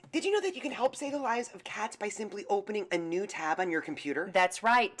Did you know that you can help save the lives of cats by simply opening a new tab on your computer? That's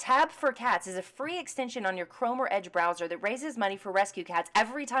right. Tab for Cats is a free extension on your Chrome or Edge browser that raises money for rescue cats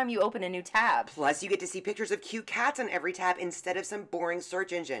every time you open a new tab. Plus, you get to see pictures of cute cats on every tab instead of some boring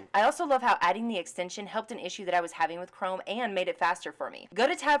search engine. I also love how adding the extension helped an issue that I was having with Chrome and made it faster for me. Go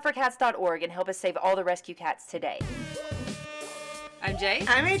to tabforcats.org and help us save all the rescue cats today. I'm Jay.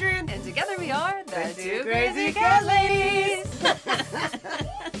 I'm Adrian. And together we are the Two Crazy Cat Ladies.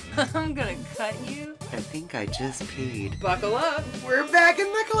 I'm gonna cut you. I think I just peed. Buckle up. We're back in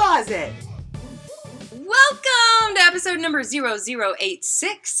the closet. Welcome to episode number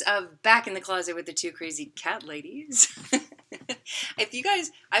 0086 of Back in the Closet with the Two Crazy Cat Ladies. If you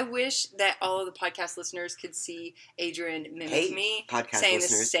guys, I wish that all of the podcast listeners could see Adrian mimic me saying the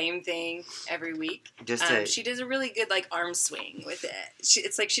same thing every week. She does a really good arm swing with it.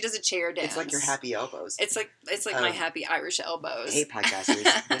 It's like she does a chair dance. It's like your happy elbows. It's like my happy Irish elbows. Hey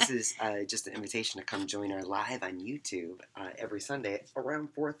podcasters, this is just an invitation to come join our live on YouTube every Sunday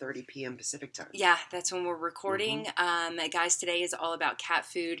around 4:30 p.m. Pacific time. Yeah, that's when we're recording. Guys, today is all about cat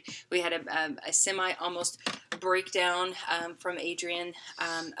food. We had a semi-almost breakdown from Adrian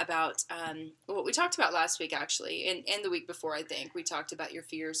about what we talked about last week, actually, and the week before, I think. We talked about your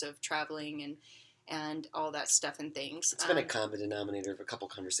fears of traveling and all that stuff and things. It's been a common denominator of a couple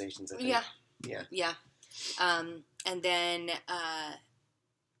conversations, I think. Yeah. And then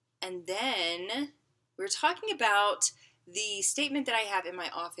we were talking about the statement that I have in my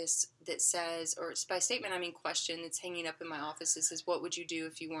office that says, or by statement I mean question that's hanging up in my office that says, "What would you do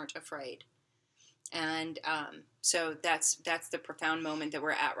if you weren't afraid?" And so that's the profound moment that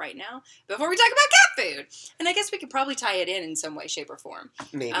we're at right now. Before we talk about cat food, and I guess we could probably tie it in some way, shape, or form.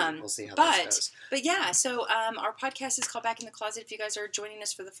 Maybe we'll see how this goes. But yeah, so our podcast is called Back in the Closet. If you guys are joining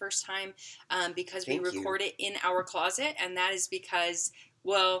us for the first time, because we record it in our closet, and that is because,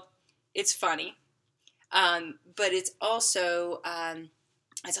 well, it's funny, but it's also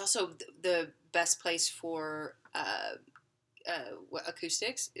the best place for.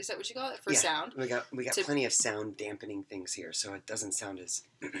 Acoustics, is that what you call it? For sound. We got plenty of sound dampening things here, so it doesn't sound as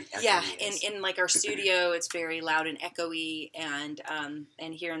echoey. Yeah, in our studio, it's very loud and echoey, and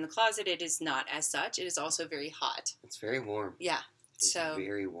here in the closet, it is not as such. It is also very hot. It's very warm. Yeah, it's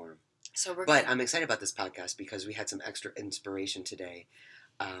very warm. So I'm excited about this podcast because we had some extra inspiration today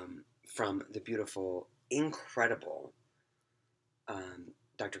from the beautiful, incredible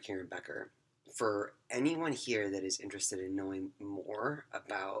Dr. Karen Becker. For anyone here that is interested in knowing more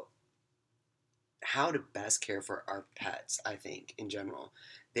about how to best care for our pets, I think, in general,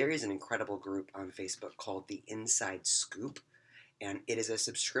 there is an incredible group on Facebook called The Inside Scoop, and it is a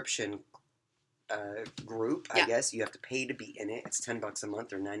subscription group, I guess. You have to pay to be in it. It's $10 a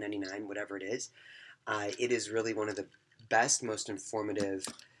month or $9.99, whatever it is. It is really one of the best, most informative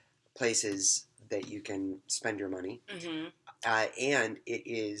places that you can spend your money. Mm-hmm. And it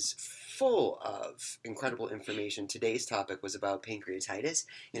is full of incredible information. Today's topic was about pancreatitis,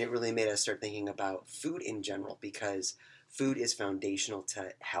 and it really made us start thinking about food in general, because food is foundational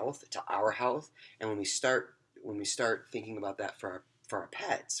to health, to our health. And when we start thinking about that for our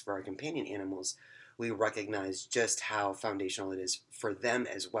pets, for our companion animals, we recognize just how foundational it is for them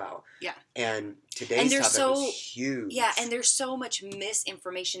as well. Yeah. And today's topic was huge. Yeah, and there's so much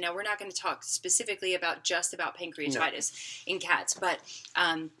misinformation. Now, we're not going to talk specifically about pancreatitis in cats, but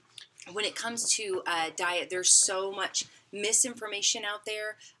when it comes to diet, there's so much misinformation out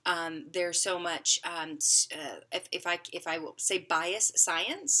there. There's so much, if I will say, bias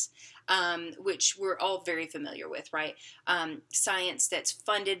science, which we're all very familiar with, right? Science that's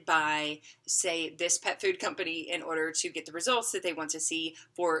funded by, say, this pet food company in order to get the results that they want to see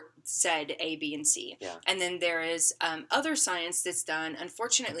for said A, B, and C. Yeah. And then there is other science that's done.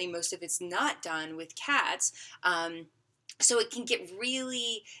 Unfortunately, most of it's not done with cats. So it can get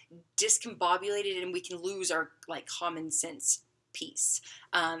really discombobulated, and we can lose our common sense piece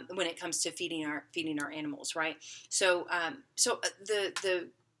when it comes to feeding our animals, right? So the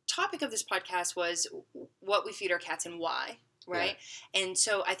topic of this podcast was what we feed our cats and why, right? Yeah. And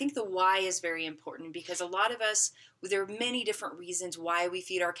so I think the why is very important, because a lot of us, there are many different reasons why we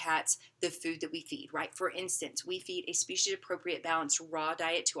feed our cats the food that we feed, right? For instance, we feed a species-appropriate balanced raw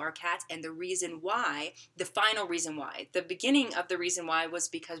diet to our cats, and the reason why, the final reason why, the beginning of the reason why was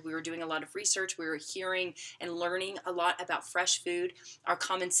because we were doing a lot of research, we were hearing and learning a lot about fresh food. Our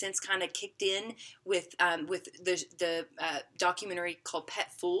common sense kind of kicked in with the documentary called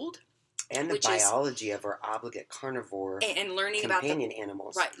Pet Fooled. And the biology of our obligate carnivore and learning companion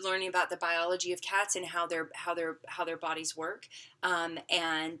animals, right? Learning about the biology of cats and how their bodies work, and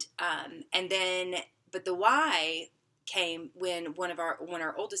then, but the why came when when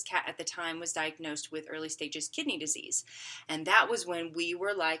our oldest cat at the time was diagnosed with early stages kidney disease, and that was when we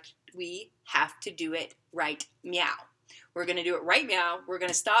were like, we have to do it right, meow. We're gonna do it right now. We're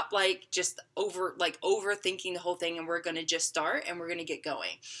gonna stop overthinking the whole thing, and we're gonna just start and we're gonna get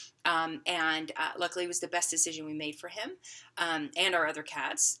going. And luckily, it was the best decision we made for him and our other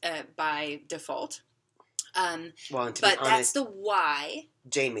cats by default. Well, and to But be honest, that's the why.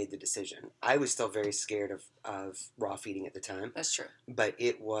 Jay made the decision. I was still very scared of raw feeding at the time, That's true. but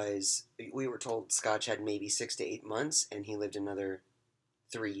we were told Scotch had maybe 6 to 8 months, and he lived another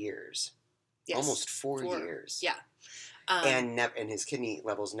 3 years, Yes. almost 4 years. Yeah. And his kidney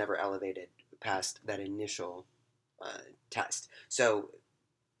levels never elevated past that initial test. So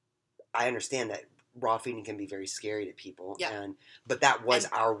I understand that raw feeding can be very scary to people. Yeah. But that was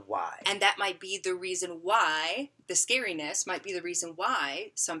our why. And that might be the reason why, the scariness might be the reason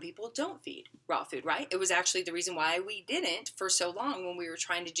why some people don't feed raw food, right? It was actually the reason why we didn't for so long when we were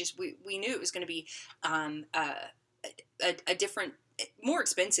trying to we knew it was going to be a different, more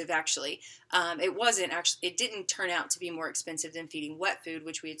expensive actually. It wasn't actually, it didn't turn out to be more expensive than feeding wet food,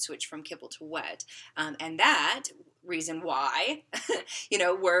 which we had switched from kibble to wet. And that reason why,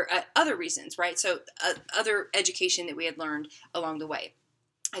 were other reasons, right? So other education that we had learned along the way,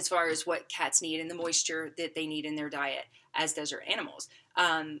 as far as what cats need and the moisture that they need in their diet as desert animals.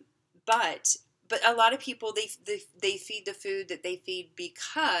 But a lot of people, they feed the food that they feed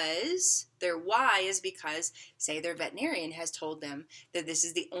because their why is because, say, their veterinarian has told them that this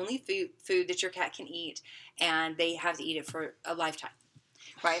is the only food that your cat can eat, and they have to eat it for a lifetime,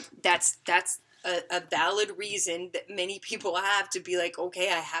 right? That's a valid reason that many people have to be like,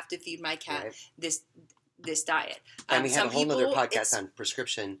 okay, I have to feed my cat this diet. And we have a whole other podcast on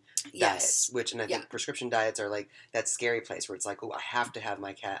prescription Yes. diets, I think prescription diets are like that scary place where it's like, oh, I have to have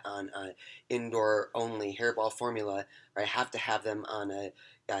my cat on indoor only hairball formula, or I have to have them on a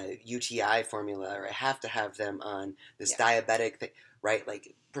UTI formula, or I have to have them on this diabetic thing, right?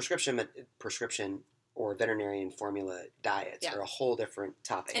 Like prescription or veterinarian formula diets are a whole different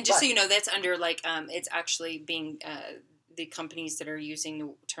topic. And just so you know, that's under it's actually being the companies that are using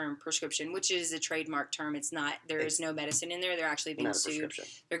the term prescription, which is a trademark term. It's not. There is no medicine in there. They're actually being sued.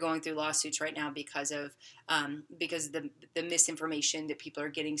 They're going through lawsuits right now because of the misinformation that people are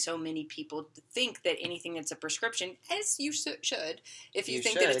getting. So many people think that anything that's a prescription, as you should, if you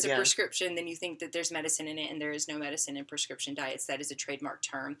think that it's a prescription, then you think that there's medicine in it, and there is no medicine in prescription diets. That is a trademark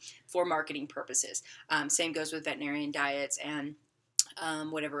term for marketing purposes. Same goes with veterinarian diets and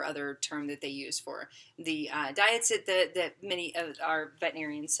whatever other term that they use for the diets that many of our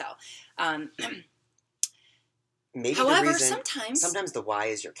veterinarians sell. Maybe however, the reason, sometimes the why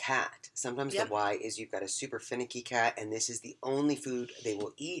is your cat. Sometimes the why is you've got a super finicky cat, and this is the only food they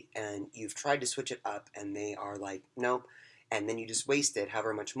will eat, and you've tried to switch it up, and they are like, nope. And then you just wasted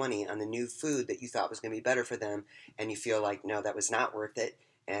however much money on the new food that you thought was going to be better for them, and you feel like, no, that was not worth it,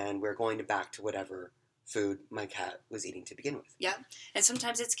 and we're going back to whatever food my cat was eating to begin with. Yeah. And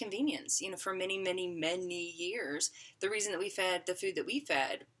sometimes it's convenience. For many, many, many years, the reason that we fed the food that we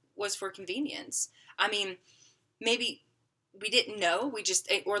fed was for convenience. I mean, maybe we didn't know,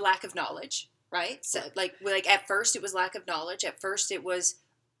 or lack of knowledge, right? So like at first it was lack of knowledge. At first it was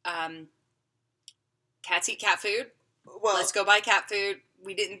cats eat cat food. Well, let's go buy cat food.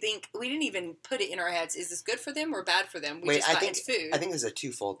 We didn't even put it in our heads, is this good for them or bad for them? We just thought it's food. I think there's a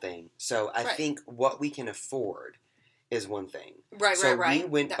twofold thing. So I think what we can afford is one thing. Right. We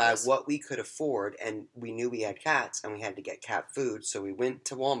went by what we could afford, and we knew we had cats, and we had to get cat food, so we went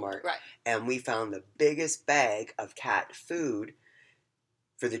to Walmart, and we found the biggest bag of cat food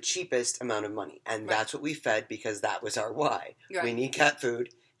for the cheapest amount of money. And that's what we fed because that was our why. Right. We need cat food.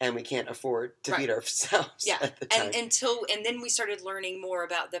 And we can't afford to feed ourselves at the time. And then we started learning more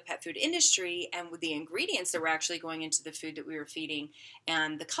about the pet food industry and with the ingredients that were actually going into the food that we were feeding,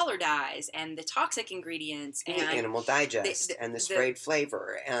 and the color dyes and the toxic ingredients and the animal digest and the sprayed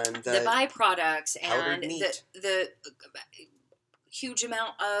flavor and the byproducts and meat. the huge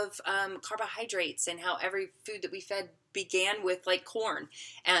amount of carbohydrates, and how every food that we fed began with like corn,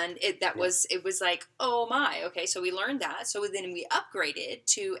 and it was like, oh my, okay, so we learned that. So then we upgraded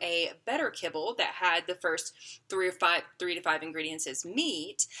to a better kibble that had the first 3 to 5 ingredients as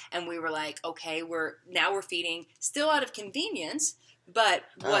meat, and we were like, okay, we're feeding still out of convenience, but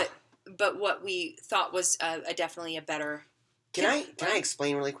what we thought was definitely a better. Can I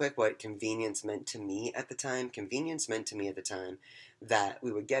explain really quick what convenience meant to me at the time? Convenience meant to me at the time that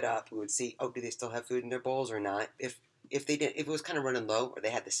we would get up, we would see, oh, do they still have food in their bowls or not? If they didn't, if it was kind of running low or they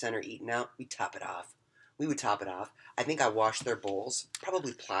had the center eaten out, we'd top it off. We would top it off. I think I washed their bowls,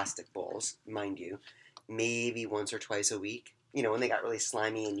 probably plastic bowls, mind you, maybe once or twice a week. You know, when they got really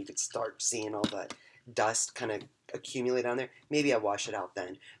slimy and you could start seeing all the dust kind of accumulate on there, maybe I wash it out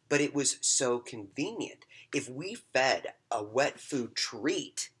then. But it was so convenient. If we fed a wet food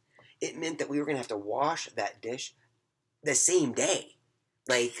treat, it meant that we were going to have to wash that dish the same day.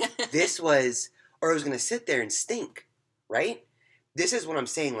 Like, this was, or it was going to sit there and stink, right? This is what I'm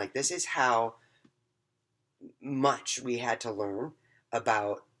saying. Like, this is how much we had to learn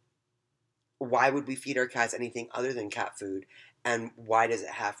about why would we feed our cats anything other than cat food, and why does it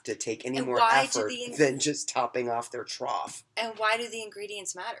have to take any more effort than just topping off their trough? And why do the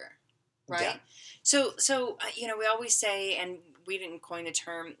ingredients matter, right? Yeah. So you know, we always say, and we didn't coin the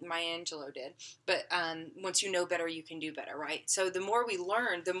term, Maya Angelou did, but once you know better, you can do better, right? So the more we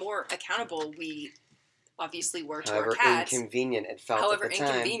learn, the more accountable we obviously were to our cats. However inconvenient it felt at the time.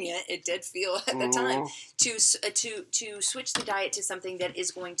 Inconvenient it did feel at the time to switch the diet to something that is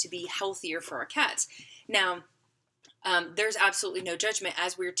going to be healthier for our cats. Now, there's absolutely no judgment.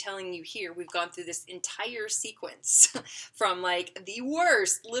 As we're telling you here, we've gone through this entire sequence from like the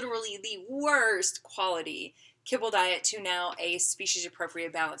worst, literally the worst quality kibble diet to now a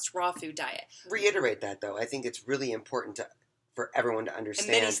species-appropriate balanced raw food diet. Reiterate that, though. I think it's really important for everyone to understand.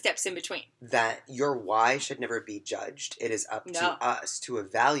 And many steps in between. That your why should never be judged. It is up to us to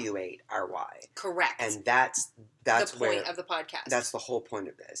evaluate our why. Correct. And that's the point of the podcast. That's the whole point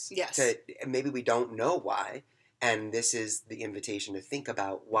of this. Yes. Maybe we don't know why, and this is the invitation to think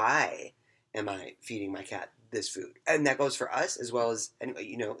about, why am I feeding my cat this food? And that goes for us as well as, anyway,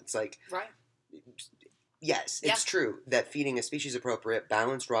 you know, it's like... Right. Yes, it's true that feeding a species-appropriate,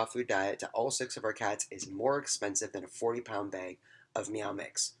 balanced raw food diet to all 6 of our cats is more expensive than a 40-pound bag of Meow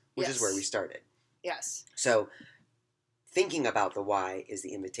Mix, which is where we started. Yes. So, thinking about the why is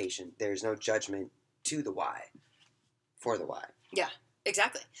the invitation. There's no judgment to the why, for the why. Yeah,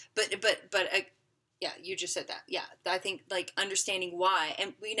 exactly. But yeah, you just said that. Yeah, I think like understanding why,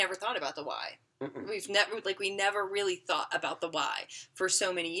 and we never thought about the why. Mm-mm. We never really thought about the why for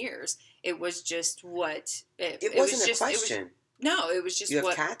so many years. It was just what it wasn't a question. It was just you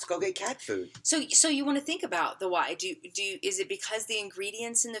have cats, go get cat food. So you want to think about the why. Is it because the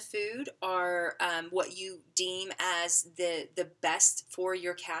ingredients in the food are what you deem as the best for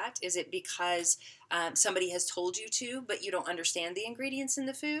your cat? Is it because somebody has told you to, but you don't understand the ingredients in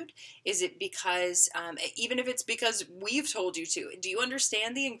the food? Is it because, even if it's because we've told you to, do you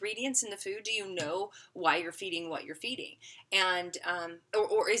understand the ingredients in the food? Do you know why you're feeding what you're feeding? And,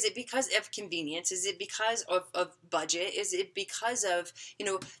 or is it because of convenience? Is it because of budget? Is it because of, you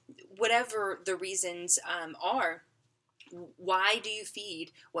know, whatever the reasons are? Why do you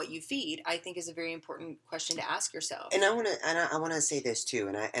feed what you feed? I think is a very important question to ask yourself. And I want to say this too,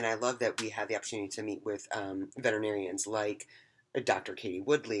 and I love that we have the opportunity to meet with veterinarians like Dr. Katie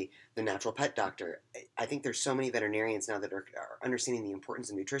Woodley, the natural pet doctor. I think there's so many veterinarians now that are understanding the importance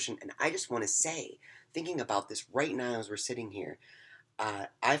of nutrition, and I just want to say, thinking about this right now as we're sitting here,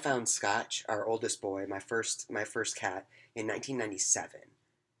 I found Scotch, our oldest boy, my first cat, in 1997.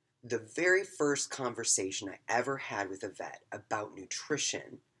 The very first conversation I ever had with a vet about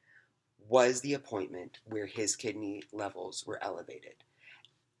nutrition was the appointment where his kidney levels were elevated.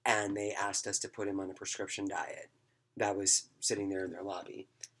 And they asked us to put him on a prescription diet that was sitting there in their lobby.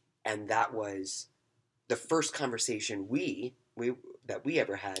 And that was the first conversation we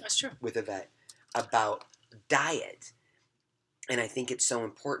ever had with a vet about diet. And I think it's so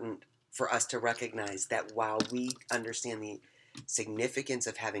important for us to recognize that while we understand the significance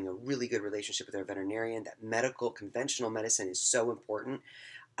of having a really good relationship with our veterinarian, that conventional medicine is so important,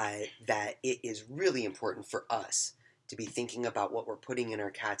 that it is really important for us to be thinking about what we're putting in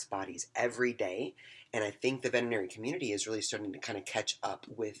our cats' bodies every day. And I think the veterinary community is really starting to kind of catch up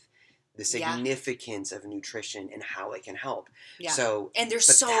with the significance of nutrition and how it can help. Yeah. So, and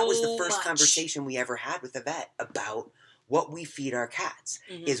that was the first conversation we ever had with the vet about what we feed our cats,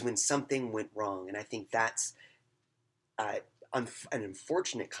 is when something went wrong. And I think that's an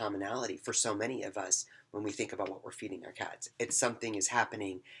unfortunate commonality for so many of us when we think about what we're feeding our cats. It's something is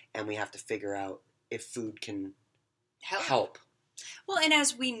happening, and we have to figure out if food can help. Well, and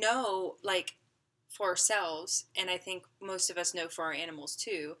as we know, like for ourselves, and I think most of us know for our animals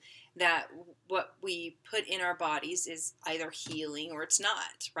too, that what we put in our bodies is either healing or it's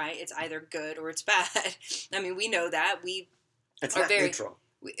not, right? It's either good or it's bad. I mean, we know that. It's not neutral.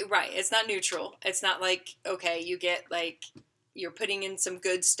 Right. It's not neutral. It's not like, okay, you get like, you're putting in some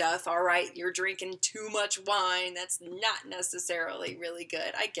good stuff. All right, you're drinking too much wine. That's not necessarily really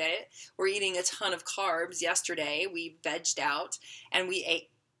good. I get it. We're eating a ton of carbs. Yesterday, we vegged out and we ate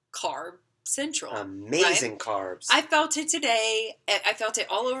carbs central. Amazing right? carbs. I felt it today. I felt it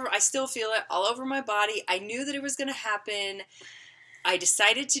all over. I still feel it all over my body. I knew that it was going to happen. I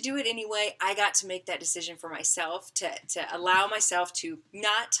decided to do it anyway. I got to make that decision for myself to allow myself to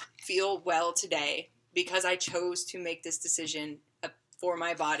not feel well today because I chose to make this decision for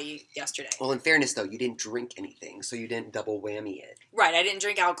my body yesterday. Well, in fairness, though, you didn't drink anything, so you didn't double whammy it. Right, I didn't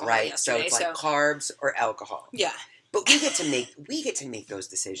drink alcohol yesterday. So it's like carbs or alcohol. Yeah. But we get to make those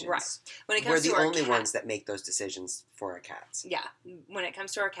decisions. Right. When it comes we're to the only ones that make those decisions for our cats. Yeah. When it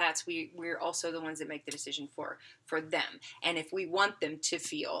comes to our cats, we're also the ones that make the decision for them. And if we want them to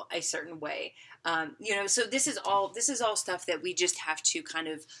feel a certain way, so this is all stuff that we just have to kind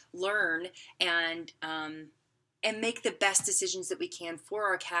of learn and make the best decisions that we can for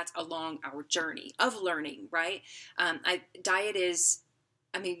our cats along our journey of learning. Right. Diet is.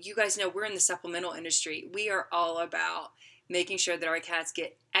 I mean, you guys know we're in the supplemental industry. We are all about making sure that our cats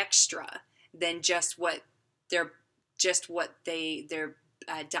get extra than just what their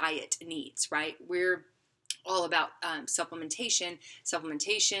diet needs, right? We're all about supplementation.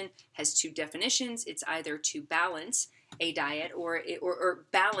 Supplementation has two definitions. It's either to balance a diet or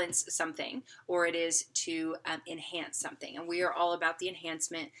balance something, or it is to enhance something. And we are all about the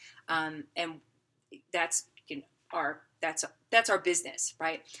enhancement, and that's that's our business,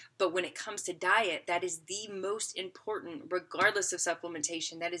 right? But when it comes to diet, that is the most important, regardless of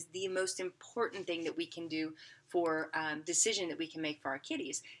supplementation, that is the most important thing that we can do for decision that we can make for our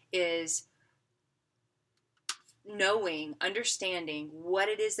kitties is knowing, understanding what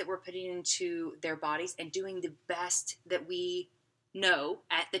it is that we're putting into their bodies and doing the best that we know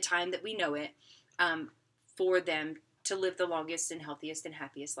at the time that we know it for them to live the longest and healthiest and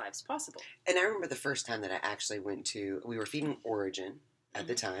happiest lives possible. And I remember the first time that I actually we were feeding Origin at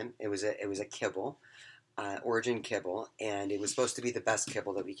the time. It was a kibble, Origin kibble, and it was supposed to be the best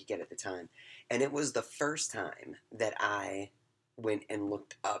kibble that we could get at the time. And it was the first time that I went and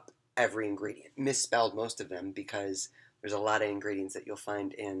looked up every ingredient, misspelled most of them because there's a lot of ingredients that you'll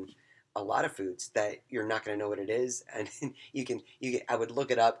find in a lot of foods that you're not going to know what it is, and I would look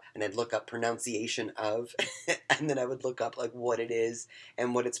it up, and I'd look up pronunciation of, and then I would look up like what it is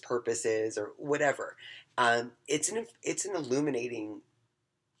and what its purpose is or whatever. It's an illuminating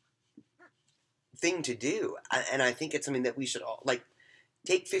thing to do, and I think it's something that we should all like.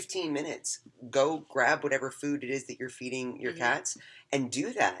 Take 15 minutes, go grab whatever food it is that you're feeding your cats, and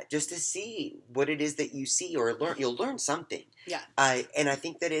do that just to see what it is that you see or learn. You'll learn something. Yeah. And I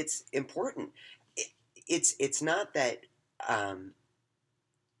think that it's important. It's not that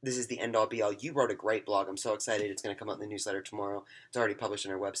this is the end all be all. You wrote a great blog. I'm so excited. It's going to come out in the newsletter tomorrow. It's already published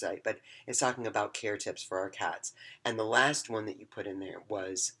on our website, but it's talking about care tips for our cats. And the last one that you put in there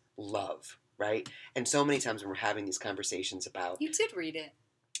was love. Right? And so many times when we're having these conversations about... You did read it.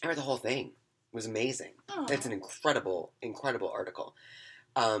 I read the whole thing. It was amazing. Aww. It's an incredible, incredible article.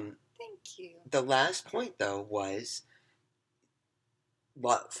 Thank you. The last point, though, was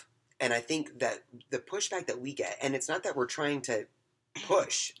love. And I think that the pushback that we get, and it's not that we're trying to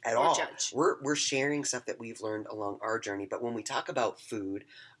push at all. Judge. We're sharing stuff that we've learned along our journey. But when we talk about food,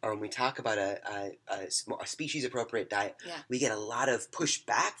 or when we talk about a species-appropriate diet, we get a lot of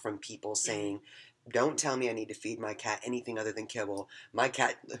pushback from people saying, don't tell me I need to feed my cat anything other than kibble. My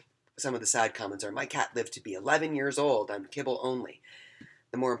cat, some of the side comments are, my cat lived to be 11 years old on kibble only.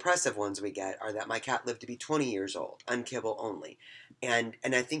 The more impressive ones we get are that my cat lived to be 20 years old on kibble only. And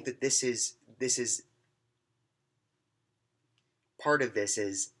I think that this is part of this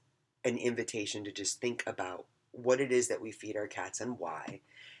is an invitation to just think about what it is that we feed our cats and why,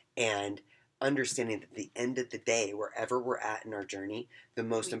 and understanding that at the end of the day, wherever we're at in our journey, the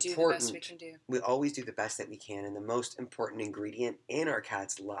most important, we always do the best that we can, and the most important ingredient in our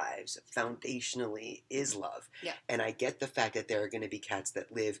cats' lives, foundationally, is love. Yeah. And I get the fact that there are going to be cats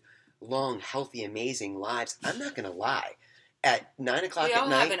that live long, healthy, amazing lives. I'm not going to lie. At 9 o'clock at night...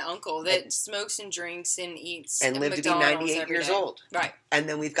 We all have an uncle that smokes and drinks and eats and lived to be 98 years old. Right. And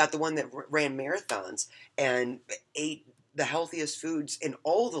then we've got the one that ran marathons and ate the healthiest foods in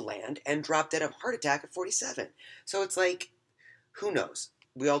all the land and dropped dead of heart attack at 47. So it's like, who knows?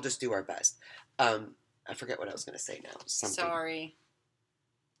 We all just do our best. I forget what I was going to say now. Something. Sorry.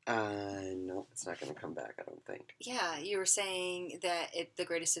 No, it's not going to come back, I don't think. Yeah, you were saying that the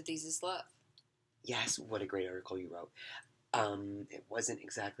greatest of these is love. Yes, what a great article you wrote. It wasn't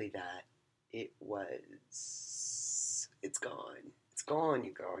exactly that. It was... It's gone. It's gone,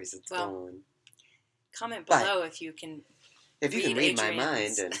 you guys. It's gone. Comment below if you can... If you can read my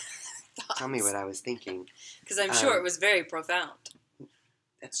mind and tell me what I was thinking. Because I'm sure it was very profound.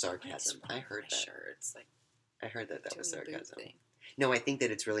 That's sarcasm. I heard that. Sure, it's like... I heard that was sarcasm. No, I think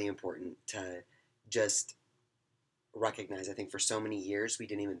that it's really important to just recognize. I think for so many years we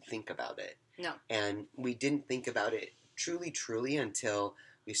didn't even think about it. No. And we didn't think about it truly until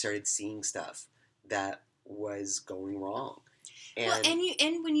we started seeing stuff that was going wrong. Well,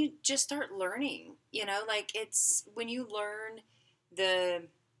 and when you just start learning, like it's when you learn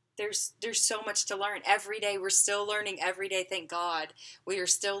there's so much to learn every day. We're still learning every day. Thank God, we are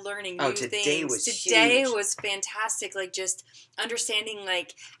still learning new things. Today was fantastic. Like just understanding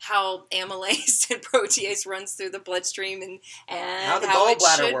like how amylase and protease runs through the bloodstream and how the how it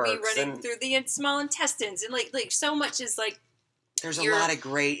gallbladder should works be running through the small intestines and like so much is like. There's a lot of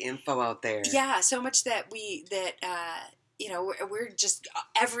great info out there. Yeah, so much that we're just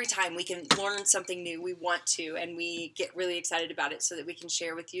every time we can learn something new, we want to, and we get really excited about it so that we can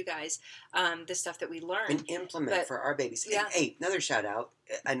share with you guys the stuff that we learn and implement for our babies. Yeah. And, hey, another shout out,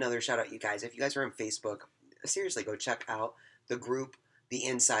 you guys. If you guys are on Facebook, seriously, go check out the group, the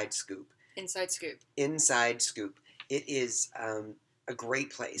Inside Scoop. Inside Scoop. Inside Scoop. It is a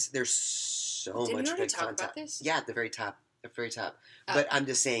great place. There's so Didn't much you good talk content. About this? Yeah, at the very top. But I'm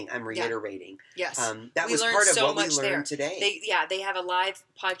just saying, I'm reiterating. Yeah. Yes. That was part of what we learned today. They have a live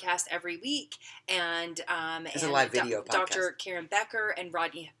podcast every week, and it's a live video podcast. Dr. Karen Becker and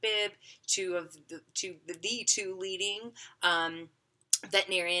Rodney Habib, the two leading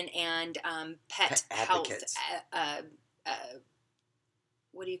veterinarian and pet health.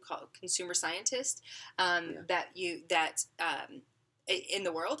 What do you call it? Consumer scientist? In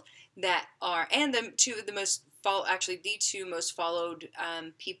the world that are the two most followed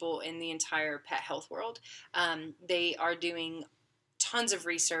people in the entire pet health world. They are doing tons of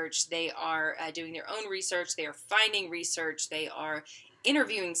research. They are doing their own research. They are finding research. They are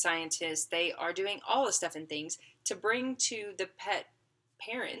interviewing scientists. They are doing all the stuff and things to bring to the pet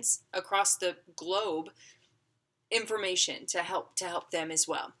parents across the globe information to help them as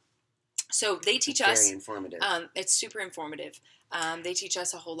well. So they teach us. Very informative. It's super informative. They teach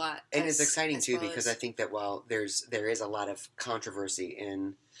us a whole lot, and it's exciting too because I think that while there is a lot of controversy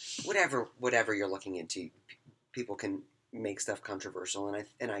in whatever you're looking into, people can make stuff controversial,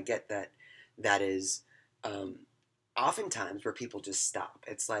 and I get that is oftentimes where people just stop.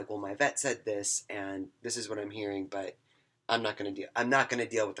 It's like, well, my vet said this, and this is what I'm hearing, but I'm not going to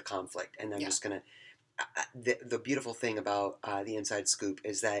deal with the conflict, and I'm just going to. The beautiful thing about the Inside Scoop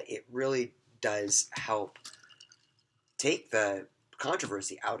is that it really does help take the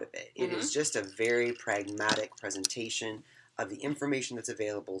controversy out of it. It is just a very pragmatic presentation of the information that's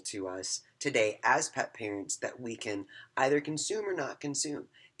available to us today as pet parents that we can either consume or not consume,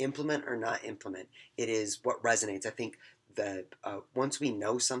 implement or not implement. It is what resonates. I think that once we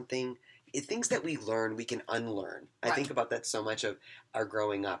know something, things that we learn, we can unlearn. Right. I think about that so much of our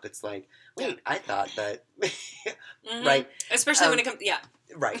growing up. It's like, wait, I thought that, right? Especially when it comes,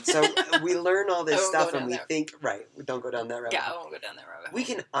 Right. So we learn all this stuff and we think, right, don't go down that road. Yeah, I won't go down that road. We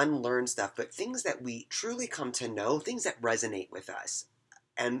can unlearn stuff, but things that we truly come to know, things that resonate with us.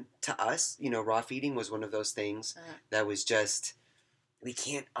 And to us, raw feeding was one of those things that was just, we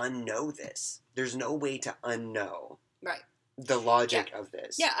can't unknow this. There's no way to unknow. Right. The logic of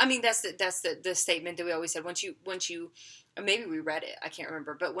this. Yeah, I mean that's the statement that we always said. Once you, or maybe we read it, I can't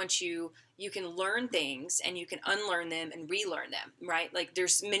remember. But once you can learn things and you can unlearn them and relearn them, right? Like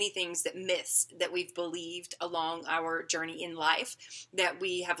there's many things myths that we've believed along our journey in life that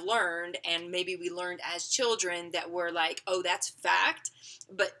we have learned, and maybe we learned as children that we're like, oh, that's fact.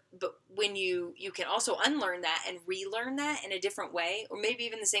 But when you can also unlearn that and relearn that in a different way, or maybe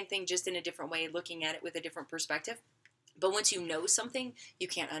even the same thing, just in a different way, looking at it with a different perspective. But once you know something, you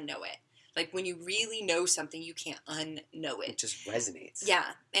can't unknow it. Like when you really know something, you can't unknow it. It just resonates. Yeah,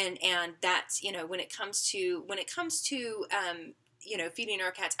 and that's when it comes to feeding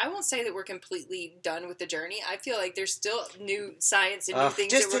our cats. I won't say that we're completely done with the journey. I feel like there's still new science and new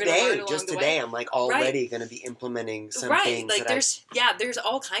things that we're going to learn along the way. Just today, I'm like already going to be implementing some things. Like there's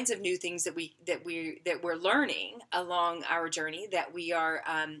all kinds of new things that we're learning along our journey that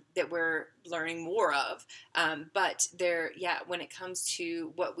we're learning more of. But when it comes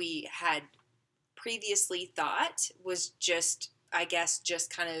to what we had previously thought was just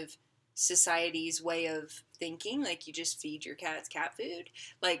kind of society's way of thinking, like you just feed your cats cat food,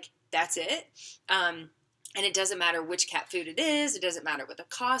 like that's it. And it doesn't matter which cat food it is. It doesn't matter what the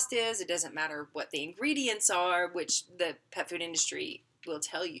cost is. It doesn't matter what the ingredients are, which the pet food industry will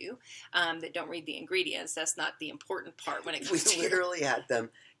tell you, that don't read the ingredients. That's not the important part when it comes to. We literally had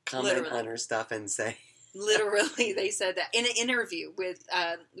them comment on our stuff and say. Literally, they said that in an interview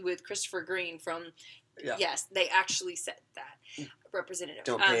with Christopher Green from. Yeah. Yes, they actually said that. Representative.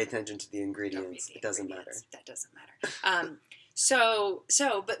 Don't pay attention to the ingredients. It doesn't matter. That doesn't matter.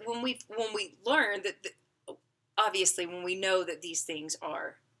 But when we learn that, obviously, when we know that these things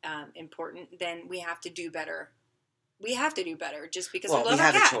are important, then we have to do better. We have to do better just because we love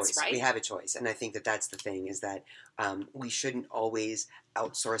our cats, choice. right? We have a choice. And I think that that's the thing is that we shouldn't always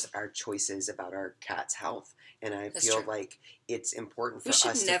outsource our choices about our cat's health. And I That's feel true. like it's important for We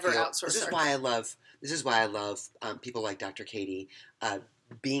should us never to feel. outsource This is our why I cat. love. This is why I love people like Dr. Katie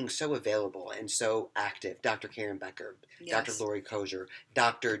being so available and so active. Dr. Karen Becker, Dr. Yes. Lori Kozier,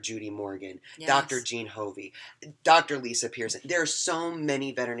 Dr. Judy Morgan, Yes. Dr. Jean Hovey, Dr. Lisa Pearson. There are so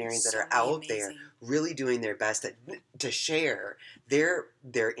many veterinarians that So are many out there amazing. really doing their best to share their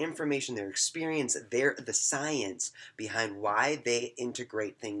information, their experience, the science behind why they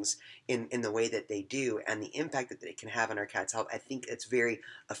integrate things in the way that they do and the impact that they can have on our cat's health. I think it's very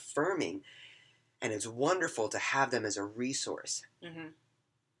affirming, and it's wonderful to have them as a resource. Mm-hmm.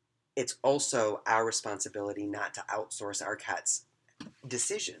 It's also our responsibility not to outsource our cat's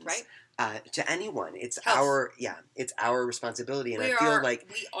decisions. Right. To anyone. It's Health. it's our responsibility, and I We feel like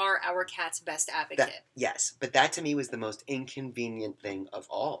are our cat's best advocate. yes, but that to me was the most inconvenient thing of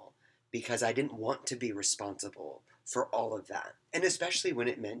all, because I didn't want to be responsible for all of that, and especially when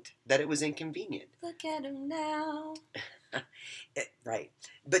it meant that it was inconvenient. Look at him now. Right,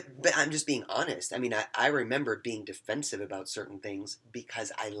 but I'm just being honest. I mean, I remember being defensive about certain things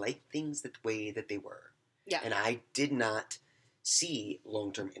because I liked things the way that they were, Yeah. and I did not see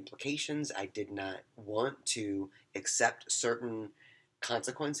long-term implications. I did not want to accept certain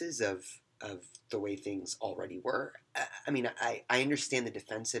consequences of the way things already were. I mean, I understand the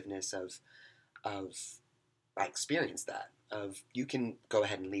defensiveness of I experienced that of you can go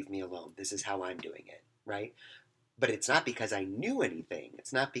ahead and leave me alone. This is how I'm doing it, right? But it's not because I knew anything.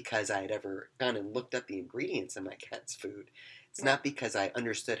 It's not because I had ever gone and looked up the ingredients in my cat's food. It's not because I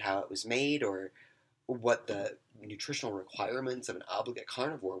understood how it was made or what the nutritional requirements of an obligate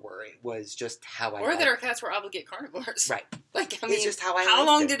carnivore were. It was just how I Or that our cats were obligate carnivores. Right. Like, I mean, It's just how I how liked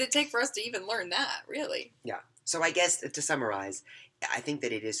long it. did it take for us to even learn that, really? Yeah. So I guess to summarize, I think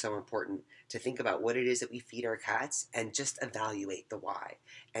that it is so important to think about what it is that we feed our cats and just evaluate the why.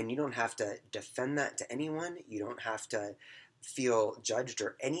 And you don't have to defend that to anyone. You don't have to feel judged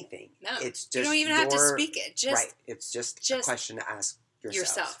or anything. No. It's just you don't even have to speak it. Just right. It's just a question to ask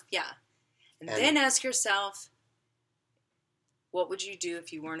yourself. Yeah. And then ask yourself, what would you do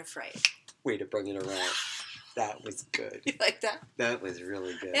if you weren't afraid? Way to bring it around. That was good. You like that? That was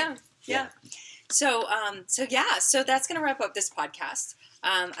really good. Yeah. So that's going to wrap up this podcast.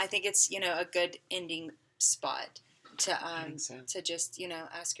 I think it's, a good ending spot to to just,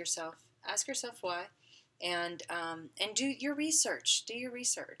 ask yourself why, and do your research. Do your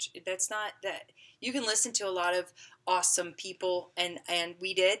research. That's not that you can listen to a lot of awesome people, and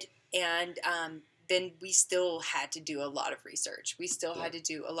we did, and then we still had to do a lot of research. We still had to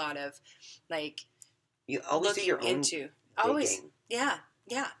do a lot of you always do your own into always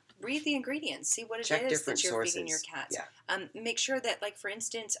read the ingredients, see what it Check is that you're sources. feeding your cats. Yeah. Make sure that, for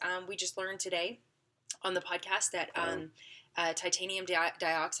instance, we just learned today on the podcast that titanium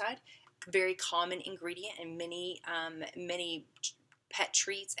dioxide, very common ingredient in many pet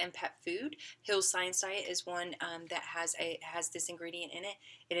treats and pet food. Hill's Science Diet is one that has this ingredient in it.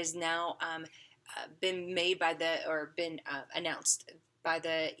 It has now been announced by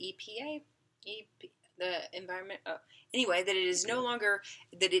the EPA, the environment. Anyway, that it is no longer,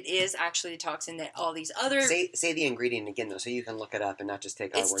 that it is actually a toxin that all these other... Say the ingredient again, though, so you can look it up and not just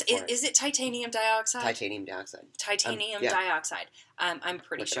take our word for it. Is it titanium dioxide? Titanium dioxide. Titanium dioxide. I'm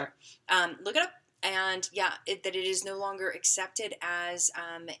pretty sure. Look it up. And that it is no longer accepted as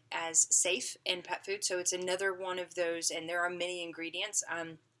safe in pet food. So it's another one of those, and there are many ingredients.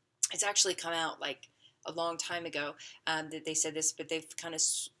 It's actually come out a long time ago that they said this, but they've kind of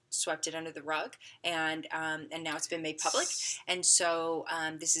swept it under the rug, and now it's been made public. And so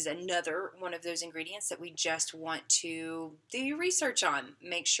this is another one of those ingredients that we just want to do your research on.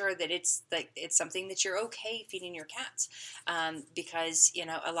 Make sure that it's something that you're okay feeding your cats, because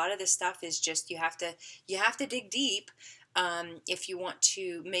a lot of this stuff is just you have to dig deep if you want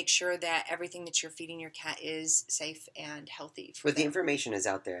to make sure that everything that you're feeding your cat is safe and healthy. But the information is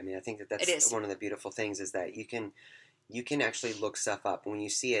out there. I mean, I think that's one of the beautiful things is that you can actually look stuff up when you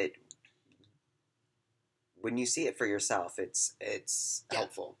see it. When you see it for yourself, it's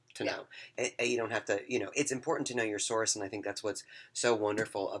helpful to know. You don't have to, it's important to know your source, and I think that's what's so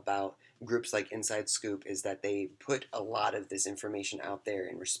wonderful about groups like Inside Scoop is that they put a lot of this information out there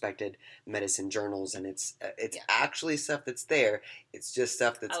in respected medicine journals, and it's actually stuff that's there. It's just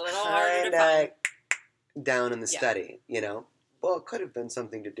stuff that's a little harder to find down in the study, Well, it could have been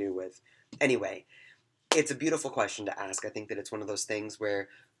something to do with. Anyway, it's a beautiful question to ask. I think that it's one of those things where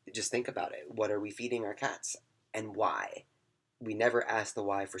just think about it. What are we feeding our cats and why? We never asked the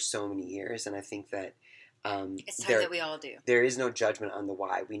why for so many years, and I think that It's time that we all do. there is no judgment on the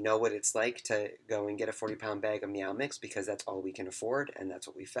why. We know what it's like to go and get a 40-pound bag of Meow Mix because that's all we can afford, and that's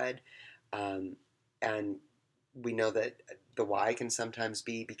what we fed. And we know that the why can sometimes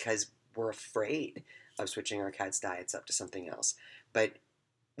be because we're afraid of switching our cats' diets up to something else. But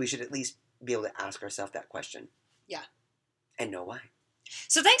we should at least be able to ask ourselves that question. Yeah. And know why.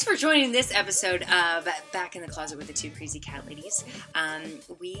 So thanks for joining this episode of Back in the Closet with the Two Crazy Cat Ladies.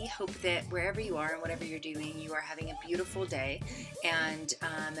 We hope that wherever you are and whatever you're doing, you are having a beautiful day. And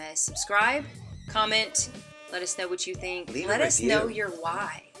subscribe, comment, let us know what you think. Leave a let us review. know your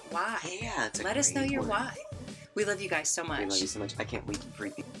why. Why? Yeah, it's a Let us know great your word. why. We love you guys so much. We love you so much. I can't wait for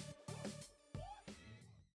you.